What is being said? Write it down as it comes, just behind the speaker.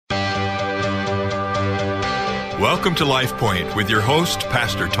Welcome to Life Point with your host,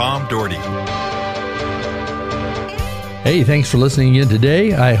 Pastor Tom Dougherty. Hey, thanks for listening in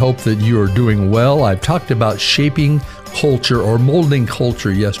today. I hope that you are doing well. I've talked about shaping culture or molding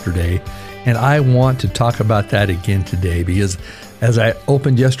culture yesterday, and I want to talk about that again today because as I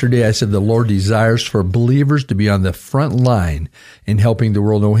opened yesterday, I said the Lord desires for believers to be on the front line in helping the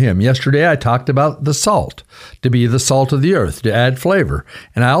world know Him. Yesterday, I talked about the salt, to be the salt of the earth, to add flavor.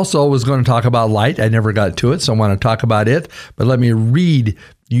 And I also was going to talk about light. I never got to it, so I want to talk about it. But let me read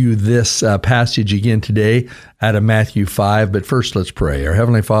you this passage again today out of Matthew 5. But first, let's pray. Our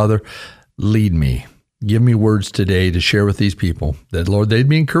Heavenly Father, lead me. Give me words today to share with these people that, Lord, they'd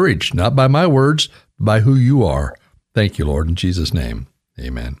be encouraged, not by my words, but by who you are. Thank you, Lord, in Jesus' name.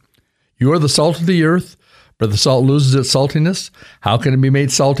 Amen. You are the salt of the earth, but the salt loses its saltiness. How can it be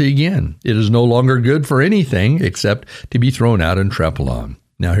made salty again? It is no longer good for anything except to be thrown out and trampled on.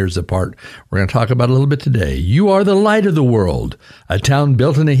 Now, here's the part we're going to talk about a little bit today. You are the light of the world. A town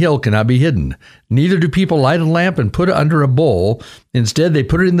built in a hill cannot be hidden. Neither do people light a lamp and put it under a bowl. Instead, they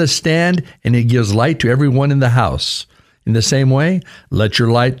put it in the stand, and it gives light to everyone in the house. In the same way, let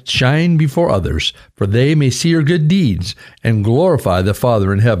your light shine before others, for they may see your good deeds and glorify the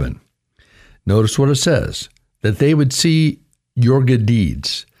Father in heaven. Notice what it says, that they would see your good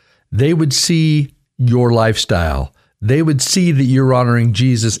deeds. They would see your lifestyle. They would see that you're honoring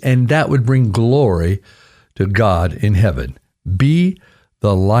Jesus, and that would bring glory to God in heaven. Be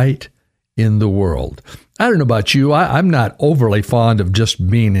the light in the world. I don't know about you. I'm not overly fond of just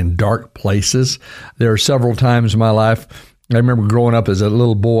being in dark places. There are several times in my life, I remember growing up as a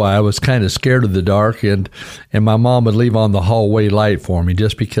little boy, I was kind of scared of the dark, and my mom would leave on the hallway light for me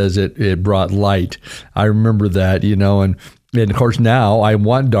just because it brought light. I remember that, and of course now I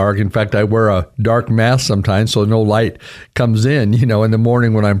want dark. In fact, I wear a dark mask sometimes so no light comes in, in the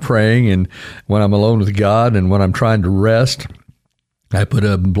morning when I'm praying and when I'm alone with God and when I'm trying to rest. I put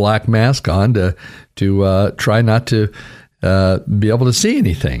a black mask on to try not to be able to see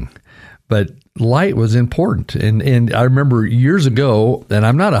anything. But light was important. And I remember years ago, and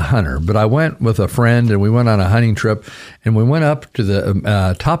I'm not a hunter, but I went with a friend and we went on a hunting trip and we went up to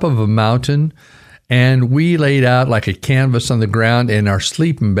the top of a mountain and we laid out like a canvas on the ground and our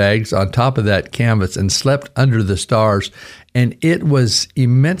sleeping bags on top of that canvas and slept under the stars. And it was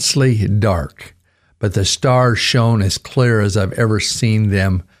immensely dark. But the stars shone as clear as I've ever seen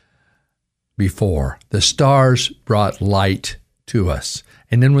them before. The stars brought light to us.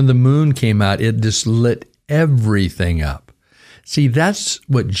 And then when the moon came out, it just lit everything up. See, that's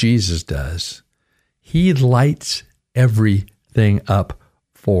what Jesus does. He lights everything up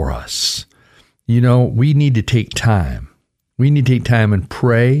for us. We need to take time. We need to take time and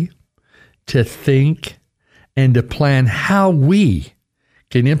pray, to think, and to plan how we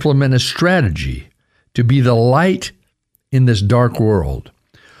can implement a strategy to be the light in this dark world.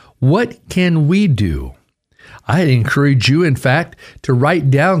 What can we do? I encourage you, in fact, to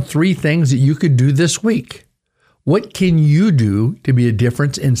write down 3 things that you could do this week. What can you do to be a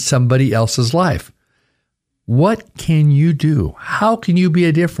difference in somebody else's life? What can you do? How can you be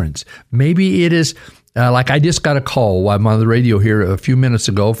a difference? Maybe it is like I just got a call while I'm on the radio here a few minutes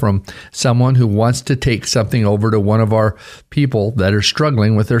ago from someone who wants to take something over to one of our people that are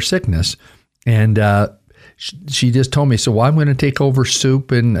struggling with their sickness. And she just told me, so I'm going to take over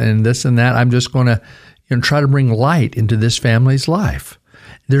soup and this and that. I'm just going to try to bring light into this family's life.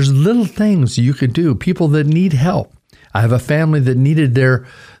 There's little things you could do. People that need help. I have a family that needed their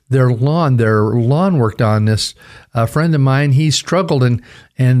lawn worked on. This friend of mine, he struggled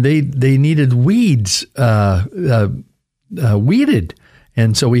and they needed weeds weeded.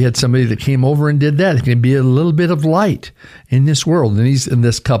 And so we had somebody that came over and did that. It can be a little bit of light in this world. And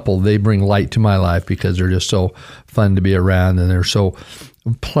this couple, they bring light to my life because they're just so fun to be around and they're so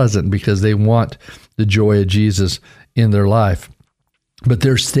pleasant because they want the joy of Jesus in their life. But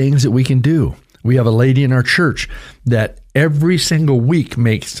there's things that we can do. We have a lady in our church that every single week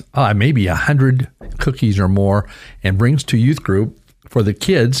makes maybe 100 cookies or more and brings to youth group for the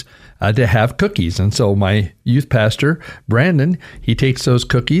kids to have cookies. And so my youth pastor, Brandon, he takes those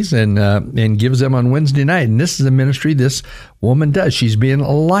cookies and gives them on Wednesday night. And this is a ministry this woman does. She's being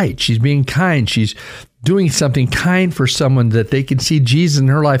a light. She's being kind. She's doing something kind for someone that they can see Jesus in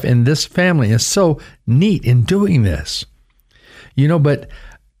her life. And this family is so neat in doing this. But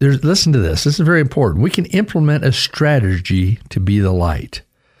listen to this. This is very important. We can implement a strategy to be the light,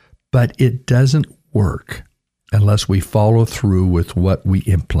 but it doesn't work unless we follow through with what we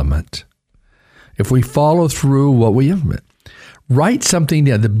implement. If we follow through what we implement, Write something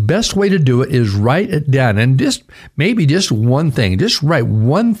down. The best way to do it is write it down. And maybe just one thing. Just write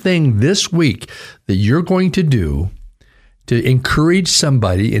one thing this week that you're going to do to encourage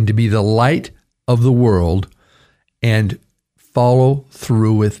somebody and to be the light of the world, and follow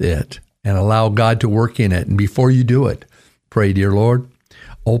through with it and allow God to work in it. And before you do it, pray, dear Lord,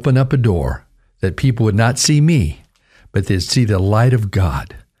 open up a door that people would not see me, but they'd see the light of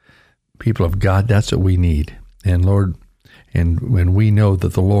God. People of God, that's what we need. And Lord, and when we know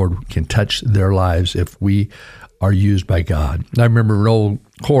that the Lord can touch their lives if we are used by God. I remember an old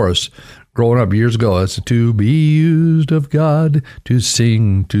chorus growing up years ago. It's to be used of God, to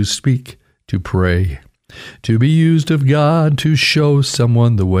sing, to speak, to pray. To be used of God, to show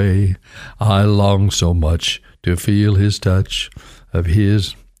someone the way. I long so much to feel his touch of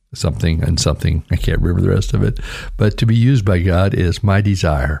his something and something. I can't remember the rest of it. But to be used by God is my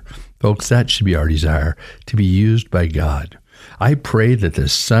desire. Folks, that should be our desire, to be used by God. I pray that the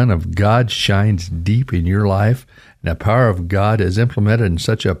Son of God shines deep in your life, and the power of God is implemented in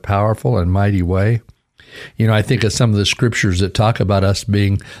such a powerful and mighty way. You know, I think of some of the scriptures that talk about us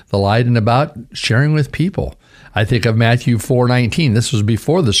being the light and about sharing with people. I think of Matthew 4:19. This was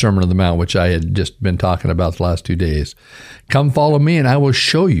before the Sermon on the Mount, which I had just been talking about the last 2 days. Come follow me, and I will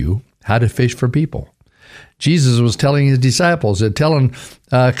show you how to fish for people. Jesus was telling his disciples, telling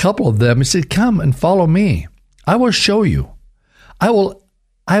a couple of them, he said, come and follow me. I will show you. I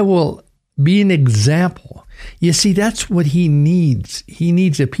will be an example. You see, that's what he needs. He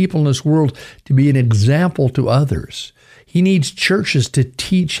needs the people in this world to be an example to others. He needs churches to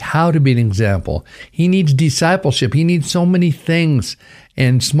teach how to be an example. He needs discipleship. He needs so many things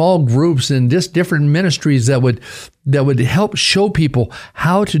and small groups and just different ministries that would help show people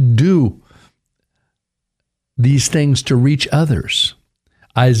how to do these things to reach others.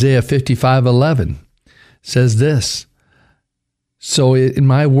 Isaiah 55:11 says this, so in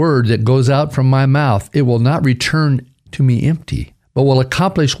my word that goes out from my mouth, it will not return to me empty, but will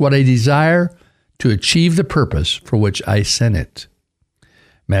accomplish what I desire to achieve the purpose for which I sent it.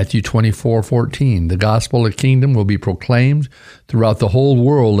 Matthew 24:14, the gospel of the kingdom will be proclaimed throughout the whole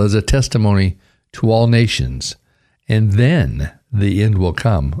world as a testimony to all nations, and then the end will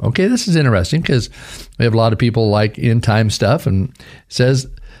come. Okay, this is interesting because we have a lot of people like end time stuff, and it says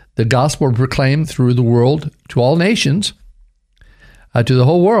the gospel will be proclaimed through the world to all nations, to the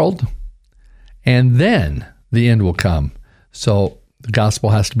whole world, and then the end will come. So the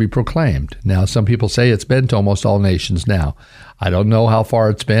gospel has to be proclaimed. Now, some people say it's been to almost all nations now. I don't know how far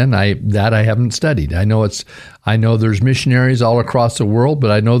it's been. I haven't studied. I know there's missionaries all across the world, but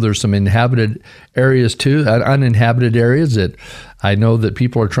I know there's some inhabited areas too, uninhabited areas that I know that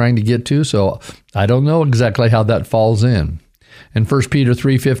people are trying to get to. So I don't know exactly how that falls in. And 1 Peter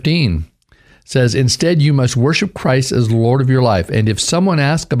 3:15 says, instead, you must worship Christ as the Lord of your life. And if someone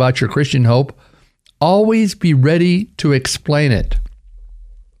asks about your Christian hope, always be ready to explain it.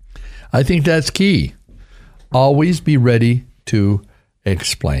 I think that's key. Always be ready to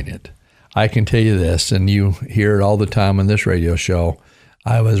explain it. I can tell you this, and you hear it all the time on this radio show.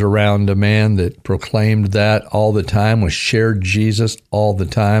 I was around a man that proclaimed that all the time, was shared Jesus all the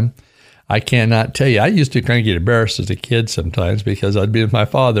time. I cannot tell you. I used to kind of get embarrassed as a kid sometimes because I'd be with my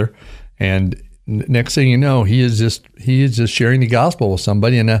father, and next thing you know, he is just sharing the gospel with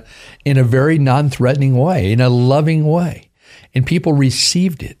somebody in a very non-threatening way, in a loving way, and people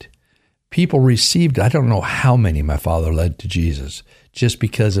received it. I don't know how many my father led to Jesus just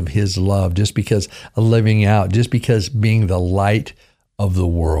because of his love, just because of living out, just because being the light of the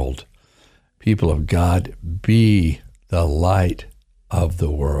world. People of God, be the light of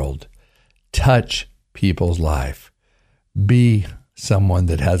the world. Touch people's life. Be someone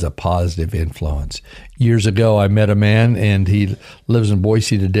that has a positive influence. Years ago, I met a man, and he lives in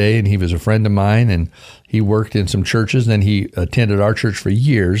Boise today, and he was a friend of mine, and he worked in some churches, and he attended our church for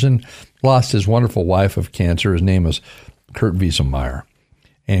years and lost his wonderful wife of cancer. His name was Kurt Wieselmeyer.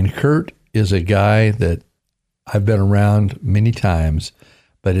 And Kurt is a guy that I've been around many times,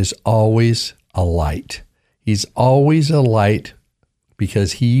 but is always a light. He's always a light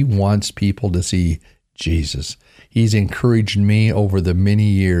because he wants people to see Jesus. He's encouraged me over the many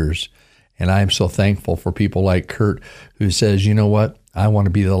years, and I'm so thankful for people like Kurt who says, you know what, I want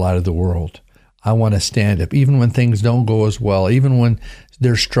to be the light of the world. I want to stand up, even when things don't go as well, even when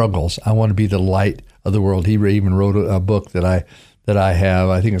there's struggles. I want to be the light of the world. He even wrote a book that I have.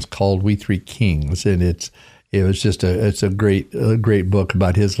 I think it's called We Three Kings, and it's a great book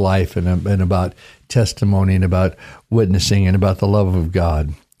about his life and about testimony and about witnessing and about the love of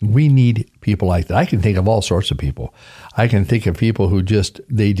God. We need people like that. I can think of all sorts of people. I can think of people who just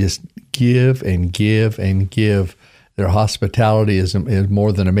give and give and give Their hospitality is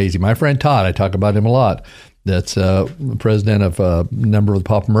more than amazing. My friend Todd, I talk about him a lot. That's president of a number of the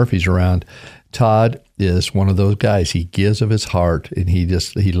Papa Murphys around. Todd is one of those guys. He gives of his heart, and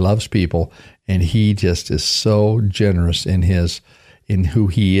he loves people, and he just is so generous in who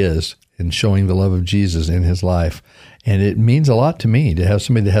he is and showing the love of Jesus in his life. And it means a lot to me to have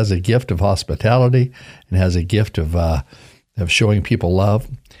somebody that has a gift of hospitality and has a gift of showing people love.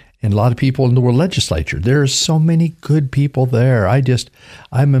 And a lot of people in the world legislature. There's so many good people there.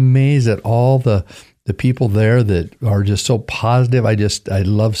 I'm amazed at all the people there that are just so positive. I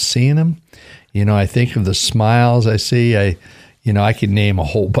love seeing them. I think of the smiles I see. I can name a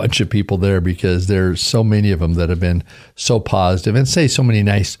whole bunch of people there because there's so many of them that have been so positive and say so many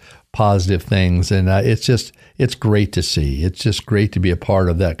nice, positive things. And it's great to see. It's just great to be a part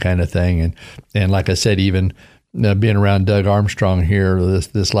of that kind of thing. And like I said, even being around Doug Armstrong here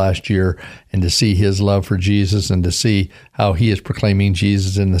this last year, and to see his love for Jesus and to see how he is proclaiming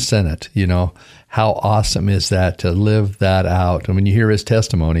Jesus in the Senate, how awesome is that to live that out? And when you hear his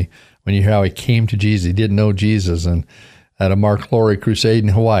testimony, when you hear how he came to Jesus, he didn't know Jesus, and at a Mark Glory crusade in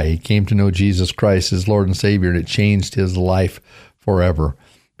Hawaii, he came to know Jesus Christ as Lord and Savior, and it changed his life forever.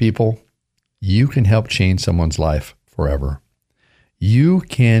 People, you can help change someone's life forever. You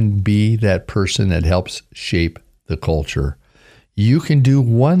can be that person that helps shape the culture. You can do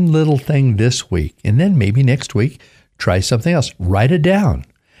one little thing this week, and then maybe next week, try something else. Write it down.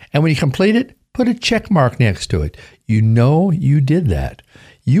 And when you complete it, put a check mark next to it. You know you did that.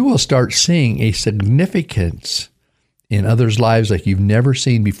 You will start seeing a significance in others' lives like you've never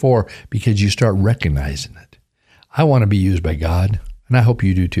seen before because you start recognizing it. I want to be used by God, and I hope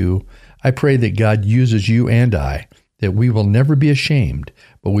you do too. I pray that God uses you and I, that we will never be ashamed,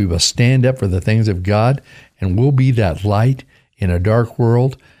 but we will stand up for the things of God, and we'll be that light in a dark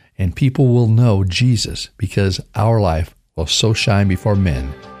world, and people will know Jesus because our life will so shine before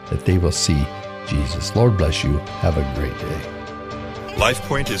men that they will see Jesus. Lord bless you. Have a great day.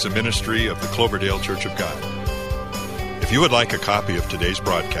 LifePoint is a ministry of the Cloverdale Church of God. If you would like a copy of today's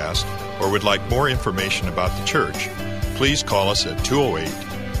broadcast or would like more information about the church, please call us at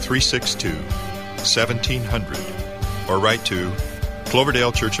 208-362-1700 or write to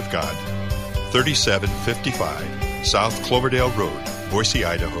Cloverdale Church of God, 3755 South Cloverdale Road, Boise,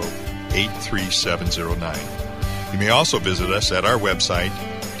 Idaho, 83709. You may also visit us at our website,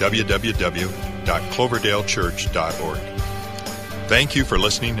 www.cloverdalechurch.org. Thank you for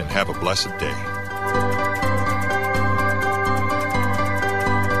listening and have a blessed day.